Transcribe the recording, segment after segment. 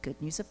Good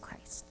news of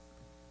Christ.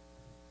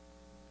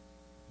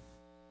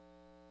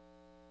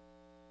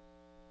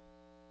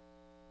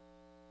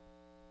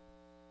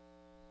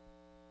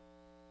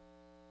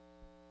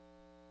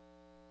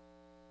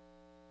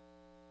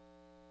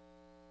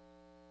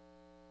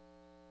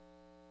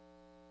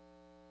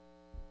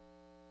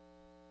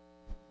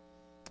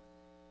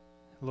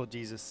 Lord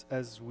Jesus,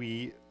 as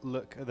we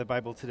look at the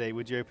Bible today,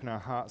 would you open our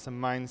hearts and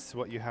minds to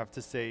what you have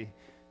to say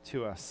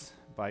to us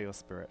by your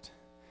Spirit?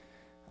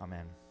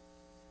 Amen.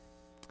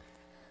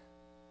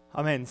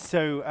 Amen.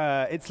 So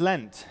it's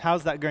Lent.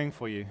 How's that going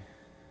for you?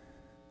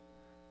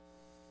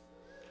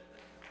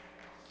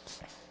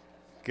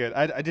 Good.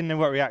 I didn't know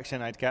what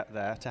reaction I'd get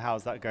there to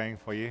how's that going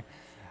for you.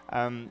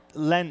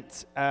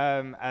 Lent,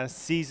 a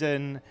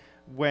season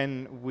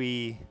when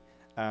we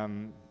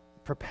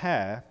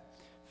prepare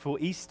for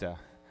Easter.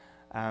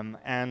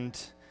 And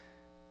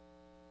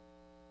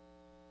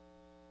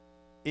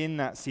in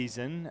that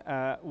season,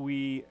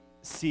 we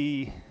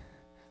see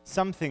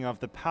something of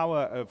the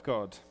power of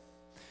God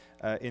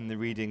in the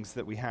readings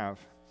that we have,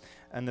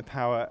 and the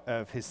power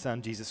of his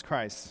Son, Jesus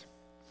Christ.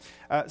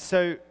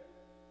 So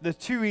the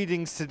two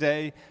readings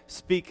today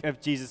speak of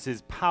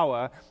Jesus'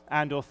 power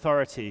and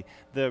authority.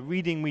 The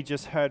reading we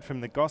just heard from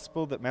the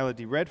Gospel that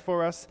Melody read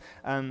for us,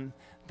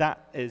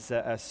 that is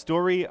a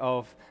story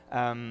of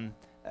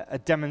a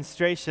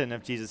demonstration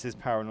of Jesus'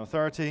 power and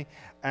authority,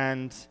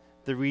 and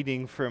the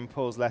reading from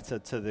Paul's letter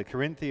to the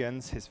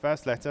Corinthians, his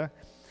first letter,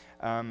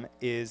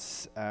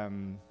 is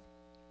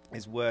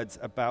words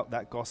about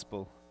that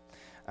gospel.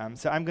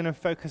 So I'm going to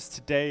focus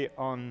today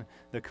on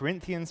the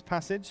Corinthians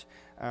passage,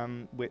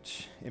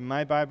 which in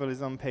my Bible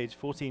is on page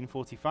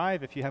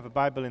 1445. If you have a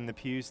Bible in the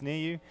pews near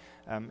you,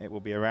 it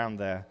will be around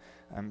there,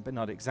 but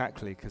not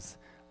exactly, because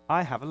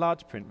I have a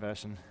large print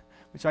version,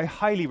 which I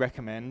highly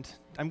recommend.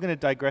 I'm going to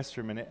digress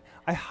for a minute.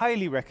 I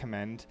highly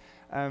recommend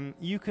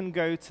you can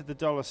go to the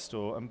dollar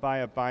store and buy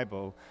a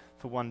Bible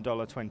for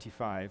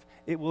 $1.25.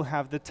 It will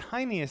have the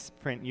tiniest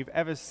print you've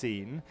ever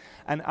seen,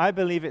 and I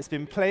believe it's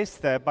been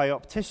placed there by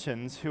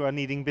opticians who are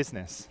needing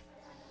business,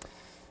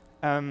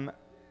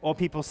 or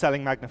people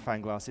selling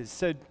magnifying glasses.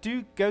 So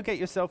do go get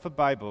yourself a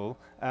Bible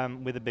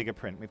with a bigger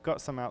print. We've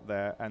got some out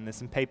there, and there's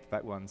some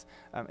paperback ones.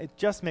 It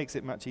just makes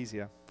it much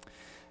easier.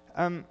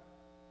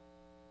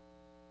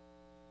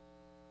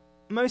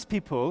 Most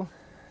people,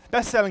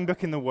 best-selling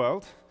book in the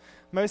world,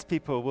 most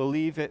people will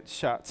leave it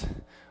shut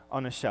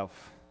on a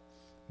shelf,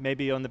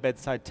 maybe on the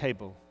bedside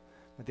table,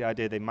 with the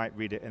idea they might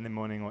read it in the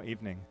morning or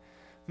evening.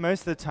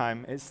 Most of the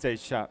time, it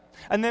stays shut.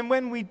 And then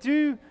when we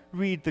do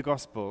read the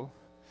gospel,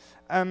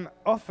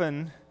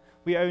 often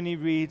we only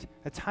read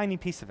a tiny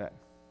piece of it.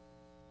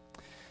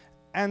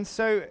 And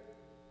so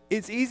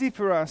it's easy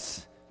for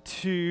us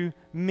to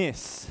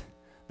miss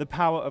the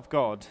power of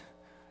God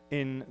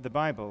in the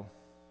Bible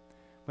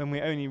when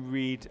we only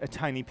read a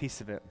tiny piece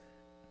of it.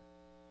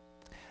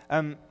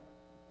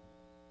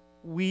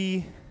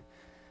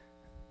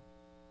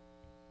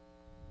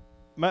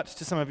 Much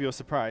to some of your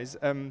surprise,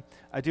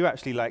 I do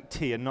actually like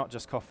tea and not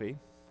just coffee.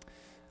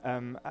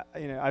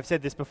 I've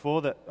said this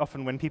before, that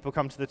often when people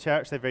come to the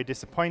church, they're very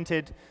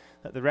disappointed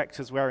that the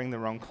rector's wearing the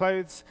wrong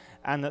clothes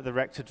and that the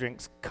rector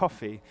drinks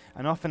coffee.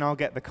 And often I'll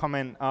get the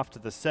comment after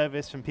the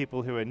service from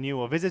people who are new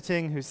or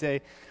visiting who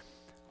say,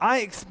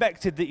 I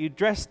expected that you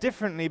dress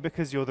differently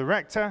because you're the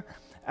rector,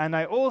 and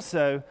I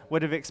also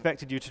would have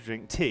expected you to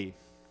drink tea.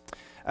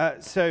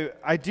 So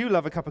I do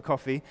love a cup of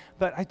coffee,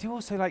 but I do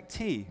also like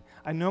tea.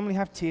 I normally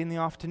have tea in the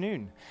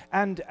afternoon.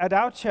 And at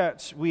our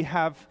church, we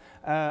have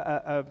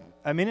a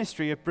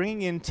ministry of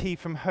bringing in tea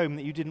from home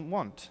that you didn't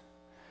want.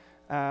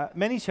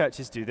 Many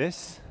churches do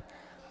this.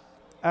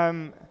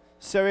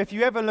 So if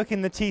you ever look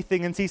in the tea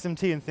thing and see some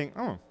tea and think,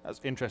 oh, that's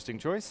an interesting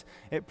choice,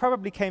 it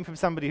probably came from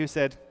somebody who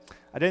said,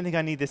 I don't think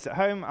I need this at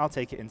home, I'll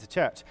take it into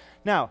church.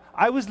 Now,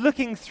 I was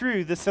looking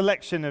through the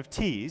selection of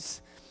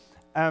teas,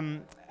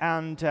 and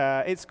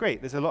it's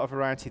great, there's a lot of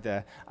variety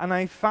there. And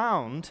I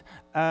found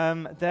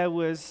there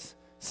was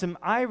some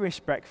Irish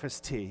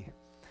breakfast tea.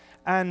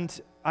 And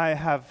I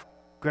have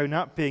grown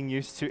up being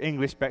used to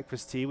English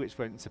breakfast tea, which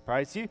won't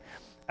surprise you.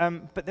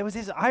 But there was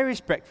this Irish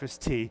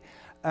breakfast tea.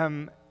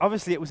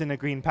 Obviously, it was in a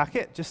green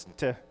packet, just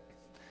to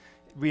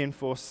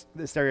reinforce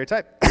the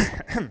stereotype.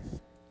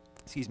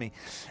 Excuse me,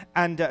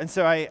 and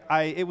so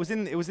it was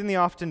in the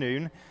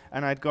afternoon,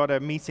 and I'd got a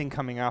meeting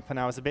coming up, and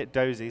I was a bit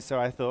dozy, so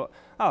I thought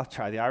I'll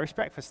try the Irish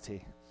breakfast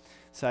tea.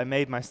 So I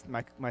made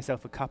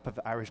myself a cup of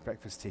Irish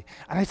breakfast tea,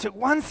 and I took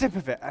one sip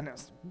of it, and it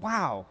was,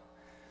 wow,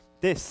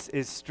 this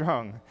is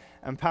strong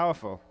and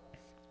powerful.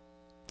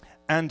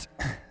 And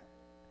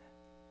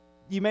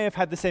you may have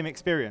had the same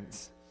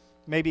experience.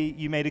 Maybe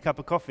you made a cup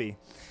of coffee,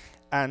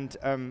 and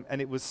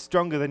it was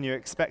stronger than you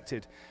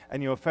expected,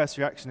 and your first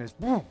reaction is,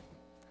 whoa.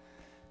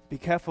 Be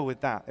careful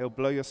with that. It'll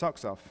blow your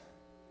socks off.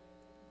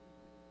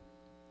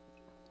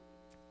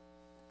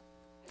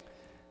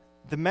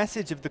 The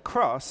message of the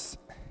cross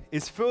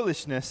is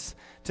foolishness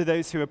to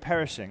those who are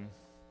perishing,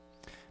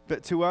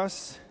 but to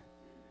us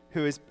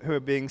who are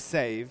being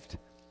saved,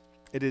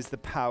 it is the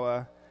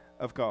power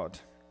of God.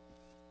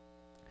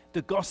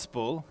 The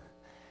gospel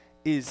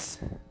is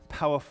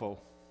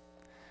powerful.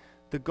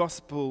 The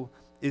gospel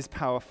is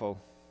powerful.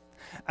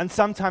 And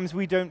sometimes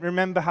we don't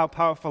remember how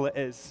powerful it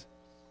is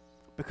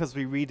because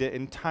we read it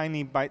in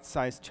tiny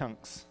bite-sized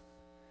chunks,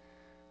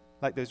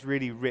 like those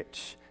really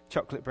rich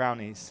chocolate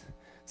brownies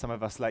some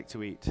of us like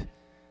to eat. Do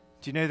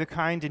you know the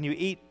kind? And you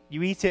eat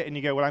it and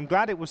you go, well, I'm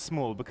glad it was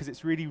small because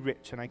it's really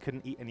rich and I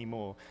couldn't eat any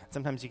more.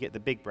 Sometimes you get the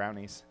big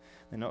brownies.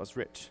 They're not as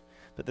rich.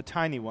 But the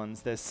tiny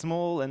ones, they're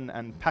small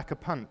and pack a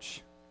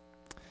punch.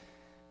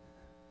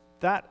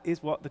 That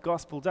is what the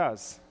gospel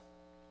does.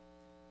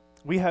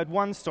 We heard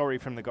one story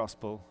from the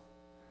gospel,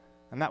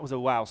 and that was a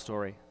wow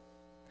story.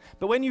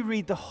 But when you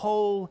read the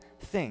whole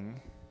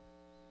thing,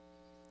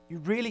 you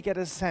really get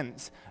a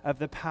sense of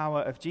the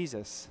power of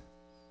Jesus.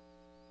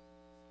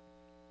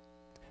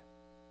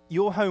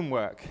 Your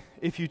homework,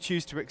 if you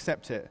choose to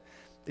accept it,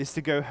 is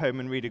to go home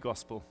and read a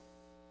gospel.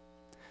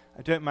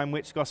 I don't mind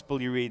which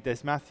gospel you read.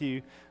 There's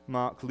Matthew,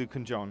 Mark, Luke,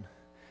 and John.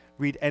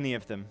 Read any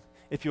of them.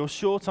 If you're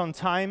short on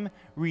time,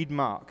 read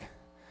Mark.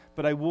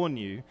 But I warn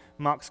you,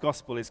 Mark's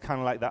gospel is kind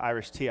of like that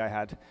Irish tea I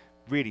had,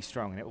 really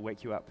strong, and it will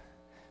wake you up.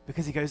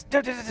 Because he goes,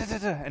 da, da, da, da,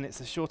 da, and it's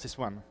the shortest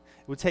one.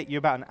 It will take you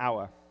about an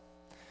hour.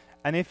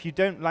 And if you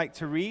don't like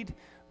to read,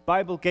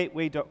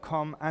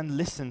 BibleGateway.com and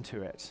listen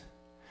to it.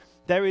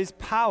 There is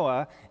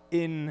power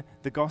in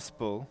the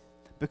gospel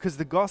because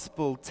the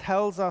gospel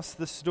tells us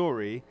the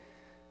story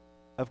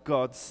of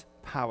God's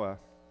power,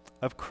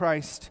 of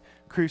Christ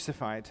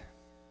crucified.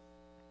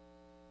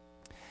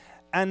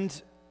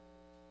 And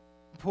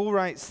Paul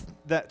writes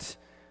that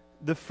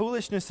the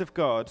foolishness of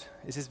God,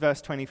 this is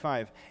verse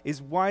 25,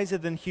 is wiser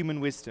than human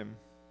wisdom.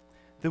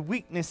 The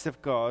weakness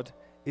of God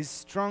is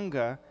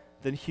stronger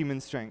than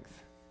human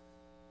strength.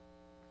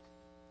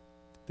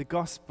 The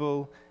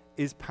gospel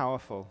is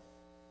powerful.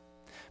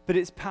 But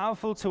it's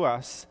powerful to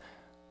us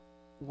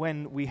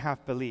when we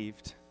have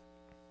believed.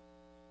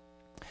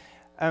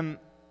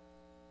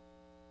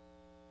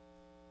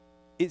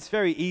 It's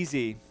very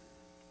easy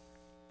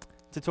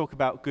to talk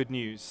about good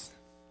news.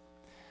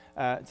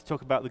 To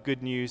talk about the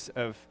good news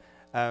of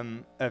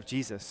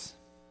Jesus.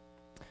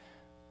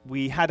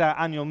 We had our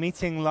annual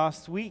meeting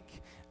last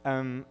week,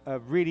 a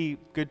really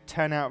good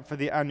turnout for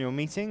the annual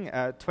meeting,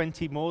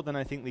 20 more than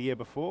I think the year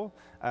before,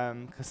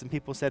 because some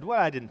people said, well,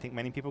 I didn't think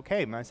many people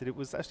came. I said it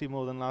was actually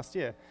more than last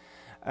year.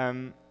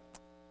 On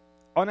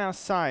our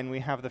sign, we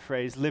have the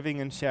phrase, living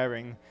and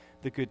sharing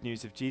the good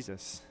news of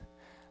Jesus.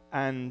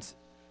 And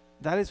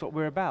that is what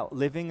we're about,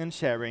 living and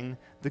sharing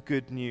the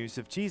good news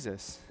of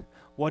Jesus.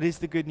 What is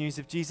the good news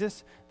of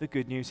Jesus? The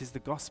good news is the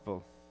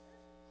gospel.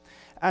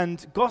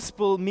 And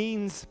gospel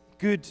means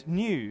good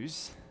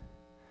news,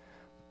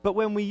 but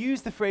when we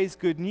use the phrase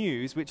good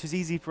news, which is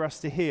easy for us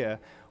to hear,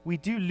 we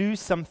do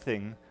lose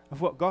something of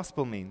what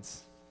gospel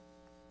means.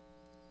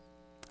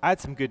 I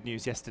had some good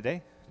news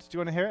yesterday. Did you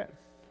want to hear it?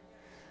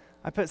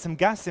 I put some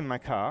gas in my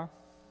car,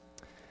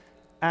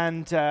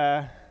 and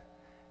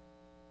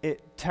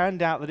it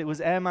turned out that it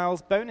was Air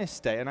Miles bonus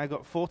day, and I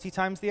got 40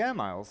 times the Air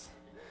Miles.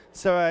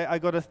 So I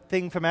got a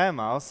thing from Air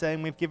Miles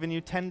saying we've given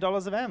you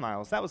 $10 of Air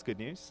Miles. That was good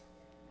news.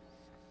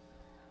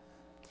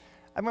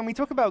 And when we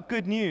talk about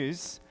good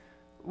news,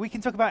 we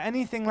can talk about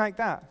anything like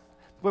that.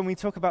 When we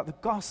talk about the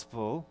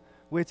gospel,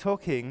 we're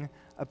talking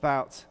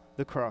about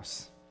the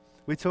cross.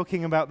 We're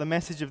talking about the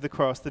message of the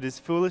cross that is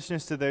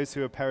foolishness to those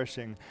who are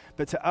perishing,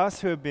 but to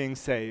us who are being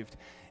saved,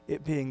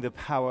 it being the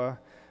power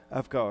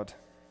of God.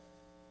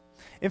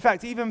 In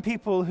fact, even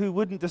people who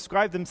wouldn't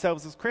describe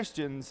themselves as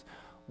Christians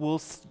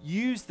will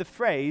use the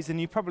phrase, and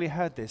you probably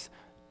heard this,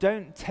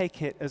 don't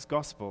take it as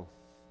gospel.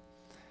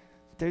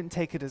 Don't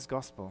take it as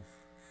gospel.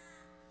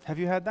 Have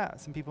you heard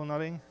that? Some people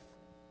nodding?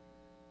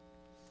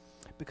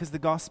 Because the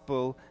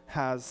gospel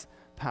has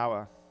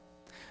power.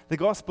 The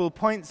gospel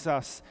points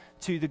us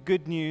to the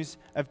good news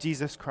of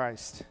Jesus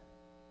Christ.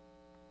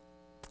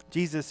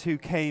 Jesus who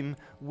came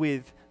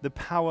with the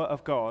power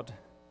of God.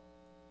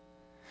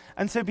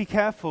 And so be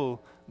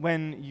careful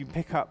when you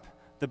pick up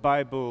the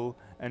Bible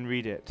and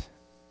read it.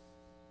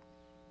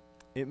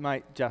 It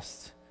might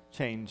just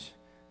change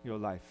your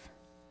life.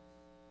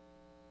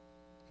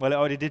 Well, it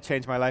already did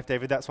change my life,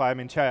 David. That's why I'm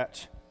in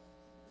church.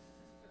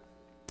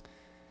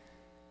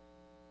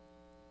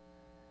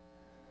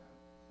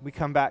 We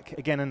come back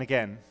again and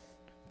again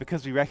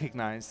because we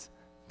recognize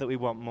that we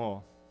want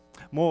more.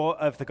 More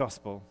of the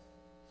gospel.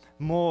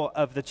 More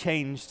of the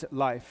changed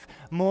life.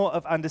 More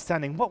of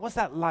understanding what was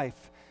that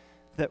life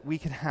that we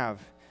can have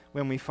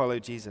when we follow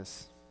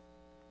Jesus.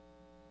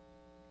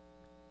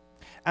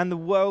 And the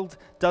world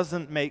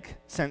doesn't make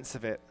sense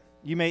of it.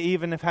 You may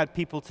even have had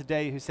people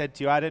today who said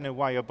to you, I don't know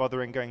why you're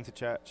bothering going to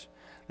church.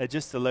 They're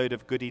just a load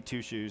of goody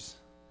two-shoes.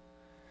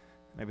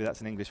 Maybe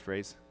that's an English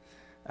phrase.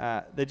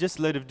 They're just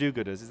a load of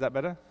do-gooders. Is that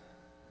better?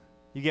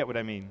 You get what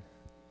I mean.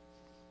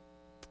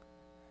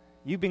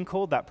 You've been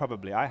called that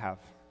probably. I have.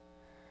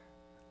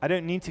 I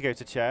don't need to go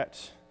to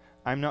church.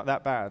 I'm not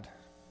that bad.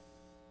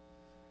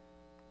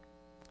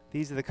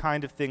 These are the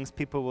kind of things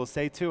people will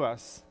say to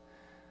us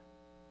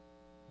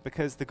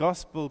because the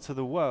gospel to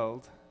the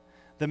world,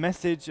 The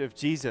message of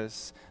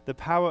Jesus, the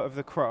power of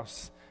the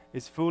cross,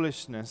 is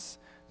foolishness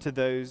to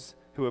those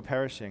who are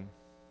perishing.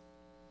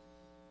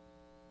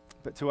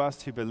 But to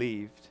us who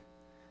believed,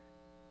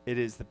 it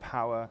is the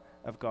power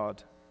of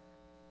God.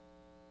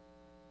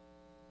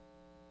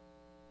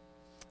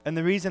 And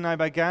the reason I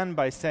began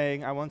by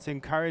saying I want to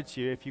encourage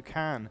you, if you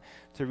can,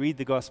 to read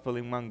the gospel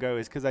in one go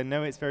is because I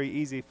know it's very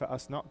easy for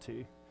us not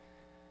to.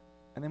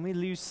 And then we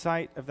lose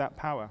sight of that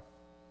power.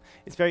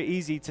 It's very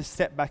easy to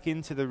step back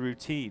into the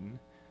routine,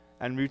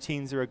 and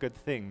routines are a good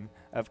thing,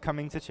 of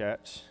coming to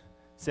church,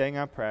 saying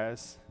our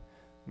prayers,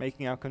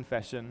 making our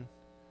confession,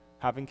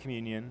 having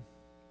communion,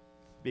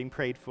 being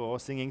prayed for,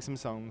 singing some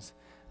songs,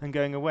 and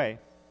going away.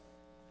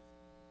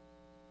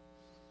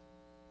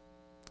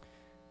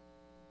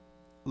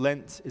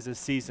 Lent is a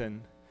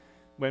season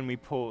when we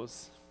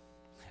pause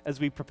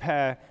as we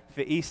prepare for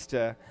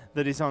Easter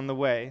that is on the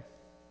way.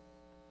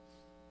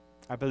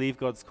 I believe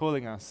God's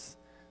calling us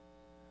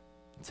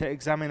to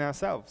examine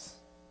ourselves,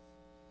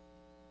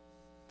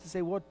 to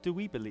say, what do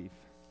we believe?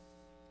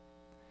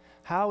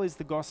 How is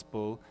the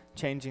gospel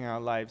changing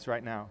our lives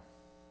right now?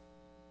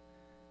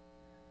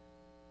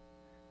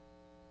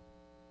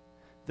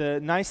 The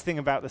nice thing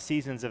about the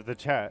seasons of the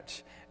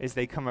church is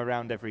they come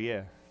around every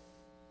year.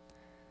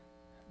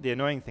 The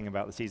annoying thing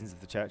about the seasons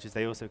of the church is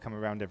they also come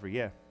around every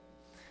year.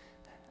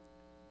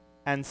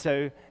 And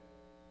so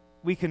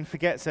we can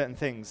forget certain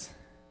things,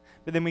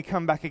 but then we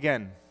come back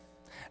again.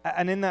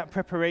 And in that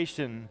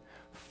preparation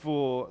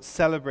for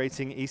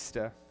celebrating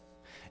Easter,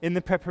 in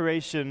the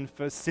preparation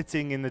for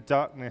sitting in the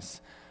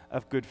darkness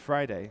of Good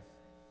Friday,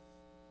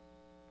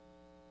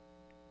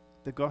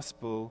 the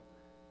gospel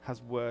has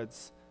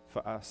words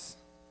for us.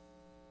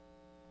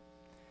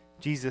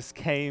 Jesus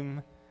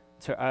came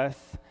to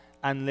earth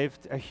and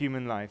lived a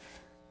human life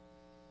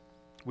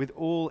with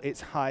all its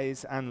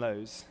highs and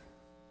lows.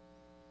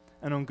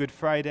 And on Good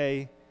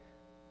Friday,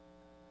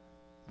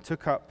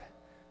 took up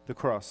the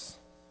cross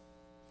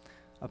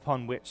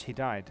upon which he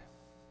died.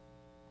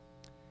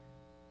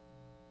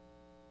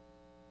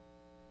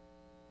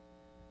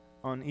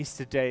 On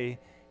Easter Day,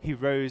 he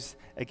rose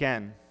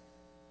again.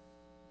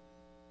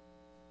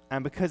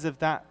 And because of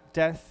that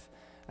death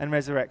and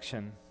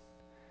resurrection,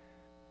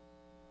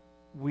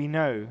 we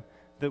know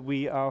that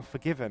we are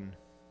forgiven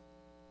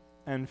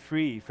and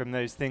free from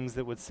those things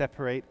that would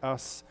separate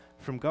us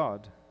from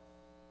God.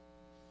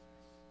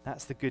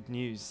 That's the good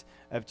news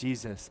of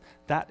Jesus.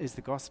 That is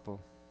the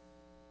gospel.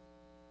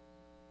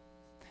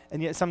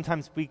 And yet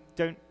sometimes we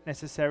don't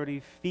necessarily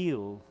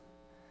feel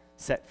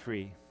set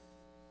free.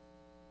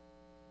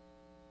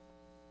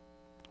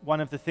 One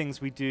of the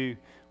things we do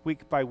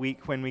week by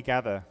week when we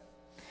gather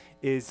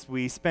is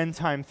we spend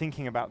time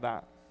thinking about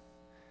that.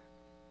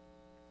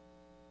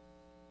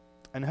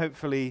 And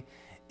hopefully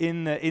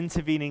in the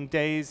intervening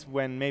days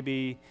when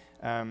maybe,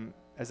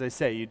 as I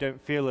say, you don't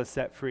feel as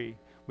set free,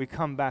 we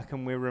come back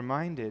and we're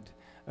reminded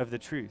of the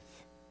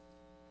truth.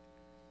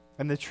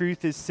 And the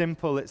truth is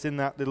simple. It's in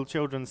that little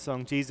children's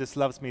song, Jesus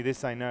loves me,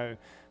 this I know,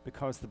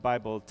 because the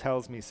Bible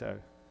tells me so.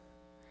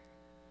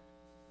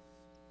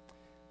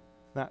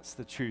 That's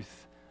the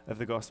truth of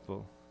the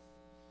gospel,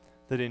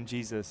 that in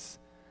Jesus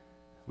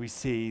we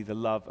see the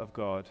love of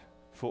God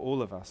for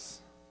all of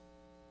us.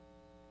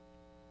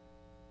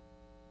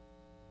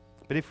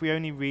 But if we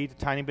only read a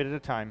tiny bit at a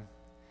time,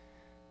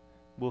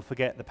 we'll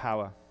forget the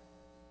power.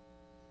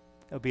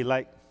 It'll be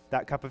like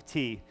that cup of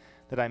tea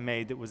that I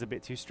made that was a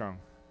bit too strong.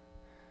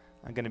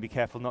 I'm going to be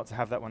careful not to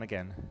have that one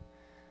again,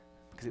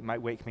 because it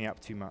might wake me up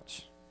too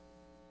much.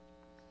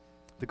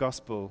 The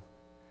gospel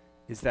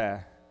is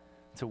there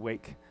to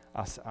wake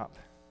us up,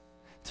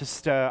 to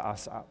stir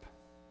us up.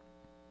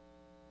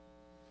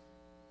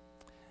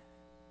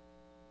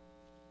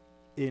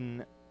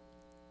 In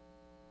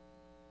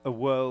a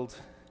world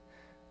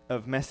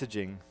of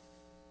messaging,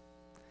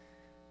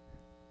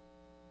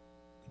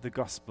 the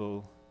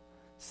gospel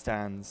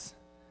stands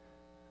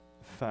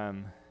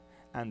firm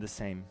and the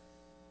same.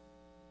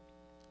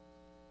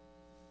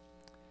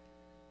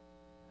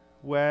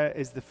 Where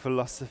is the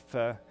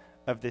philosopher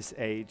of this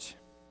age?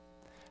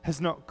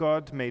 Has not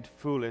God made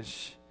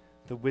foolish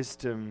the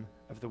wisdom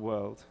of the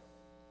world?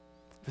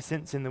 For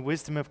since in the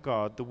wisdom of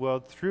God, the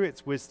world through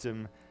its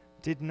wisdom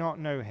did not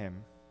know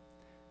him,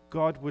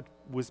 God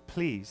was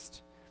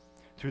pleased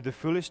through the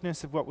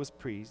foolishness of what was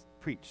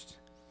preached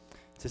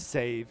to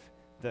save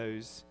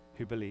those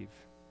who believe.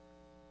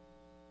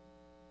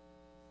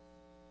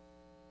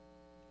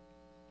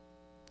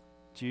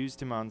 Jews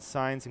demand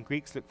signs and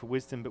Greeks look for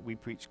wisdom, but we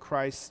preach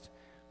Christ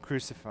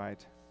crucified,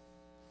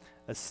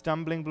 a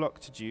stumbling block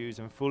to Jews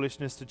and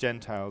foolishness to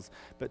Gentiles.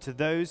 But to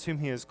those whom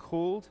he has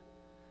called,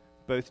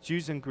 both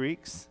Jews and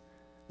Greeks,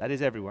 that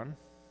is everyone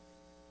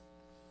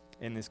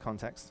in this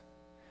context,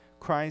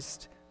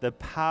 Christ, the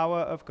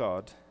power of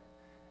God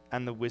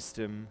and the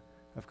wisdom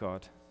of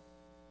God.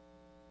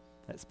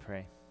 Let's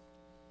pray.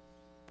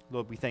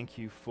 Lord, we thank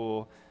you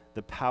for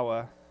the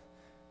power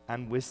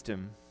and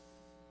wisdom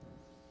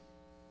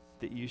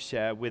that you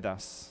share with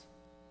us.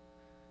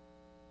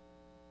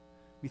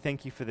 We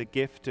thank you for the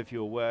gift of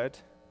your word.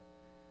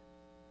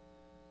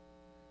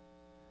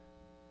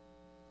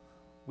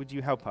 would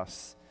you help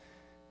us,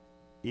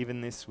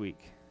 even this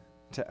week,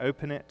 to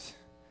open it,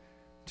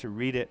 to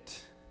read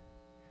it,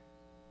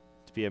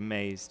 to be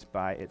amazed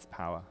by its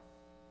power,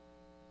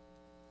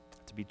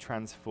 to be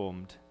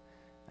transformed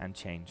and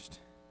changed.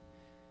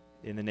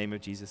 In the name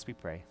of Jesus we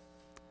pray.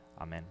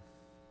 Amen.